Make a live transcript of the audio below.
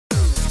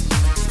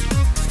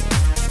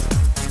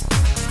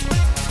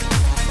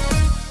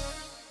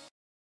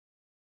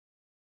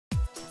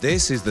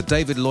This is the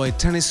David Lloyd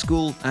Tennis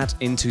School at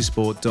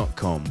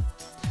intosport.com.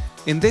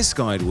 In this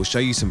guide, we'll show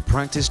you some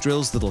practice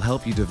drills that'll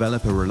help you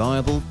develop a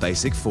reliable,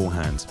 basic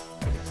forehand.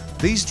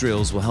 These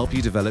drills will help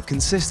you develop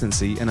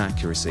consistency and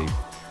accuracy.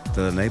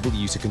 They'll enable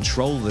you to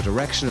control the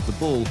direction of the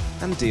ball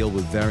and deal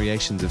with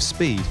variations of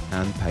speed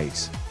and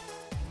pace.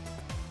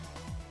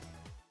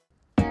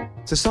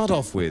 To start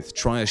off with,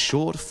 try a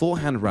short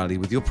forehand rally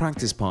with your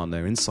practice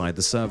partner inside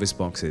the service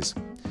boxes.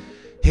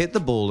 Hit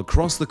the ball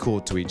across the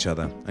court to each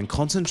other and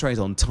concentrate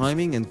on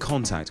timing and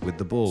contact with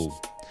the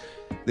ball.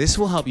 This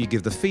will help you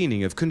give the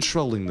feeling of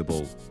controlling the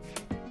ball.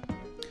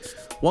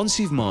 Once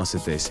you've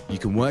mastered this, you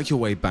can work your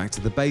way back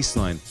to the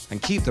baseline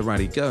and keep the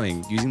rally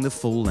going using the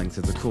full length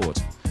of the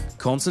court,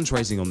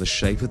 concentrating on the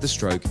shape of the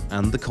stroke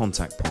and the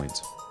contact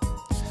point.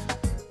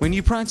 When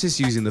you practice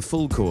using the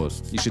full court,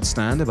 you should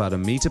stand about a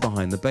meter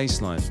behind the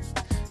baseline.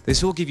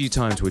 This will give you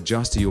time to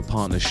adjust to your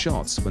partner's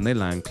shots when they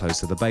land close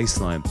to the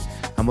baseline,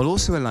 and will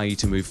also allow you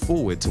to move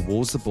forward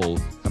towards the ball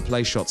and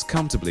play shots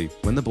comfortably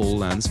when the ball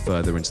lands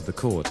further into the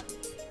court.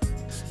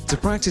 To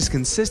practice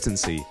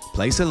consistency,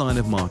 place a line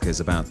of markers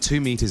about 2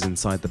 meters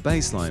inside the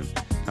baseline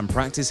and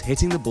practice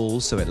hitting the ball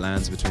so it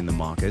lands between the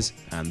markers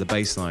and the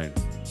baseline.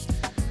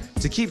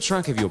 To keep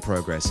track of your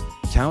progress,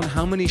 count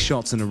how many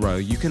shots in a row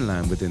you can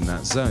land within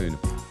that zone,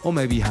 or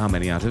maybe how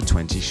many out of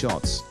 20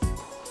 shots.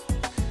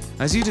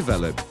 As you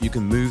develop, you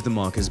can move the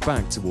markers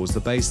back towards the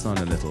baseline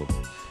a little.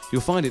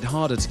 You'll find it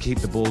harder to keep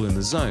the ball in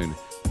the zone,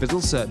 but it'll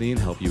certainly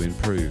help you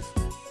improve.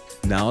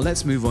 Now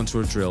let's move on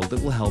to a drill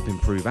that will help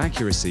improve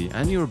accuracy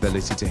and your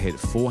ability to hit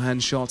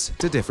forehand shots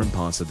to different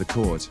parts of the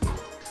court.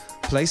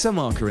 Place a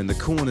marker in the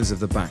corners of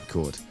the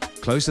backcourt,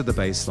 close to the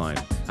baseline,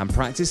 and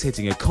practice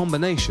hitting a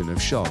combination of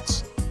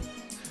shots.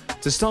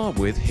 To start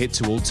with, hit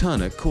 2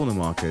 alternate corner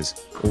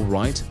markers, all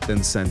right,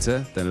 then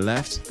center, then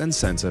left, then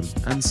center,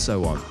 and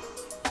so on.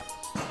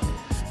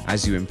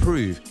 As you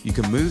improve, you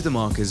can move the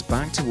markers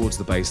back towards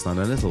the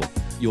baseline a little.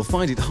 You'll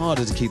find it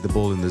harder to keep the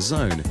ball in the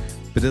zone,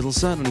 but it'll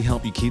certainly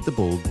help you keep the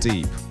ball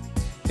deep.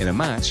 In a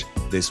match,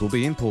 this will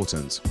be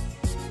important.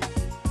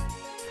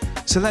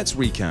 So let's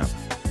recap.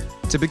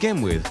 To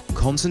begin with,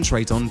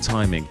 concentrate on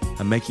timing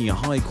and making a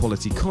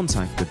high-quality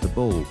contact with the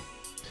ball.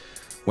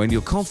 When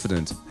you're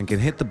confident and can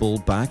hit the ball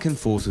back and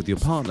forth with your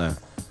partner,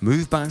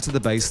 move back to the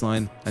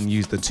baseline and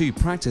use the 2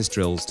 practice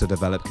drills to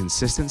develop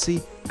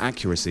consistency,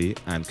 accuracy,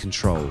 and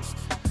control.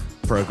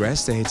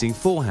 Progress to hitting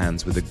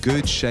forehands with a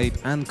good shape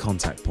and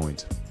contact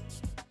point.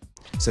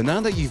 So now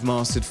that you've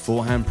mastered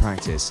forehand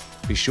practice,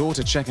 be sure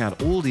to check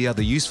out all the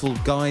other useful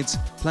guides,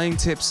 playing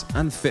tips,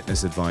 and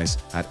fitness advice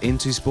at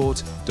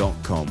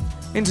intosport.com.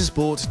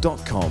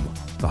 Intosport.com,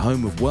 the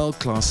home of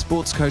world-class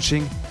sports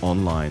coaching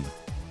online.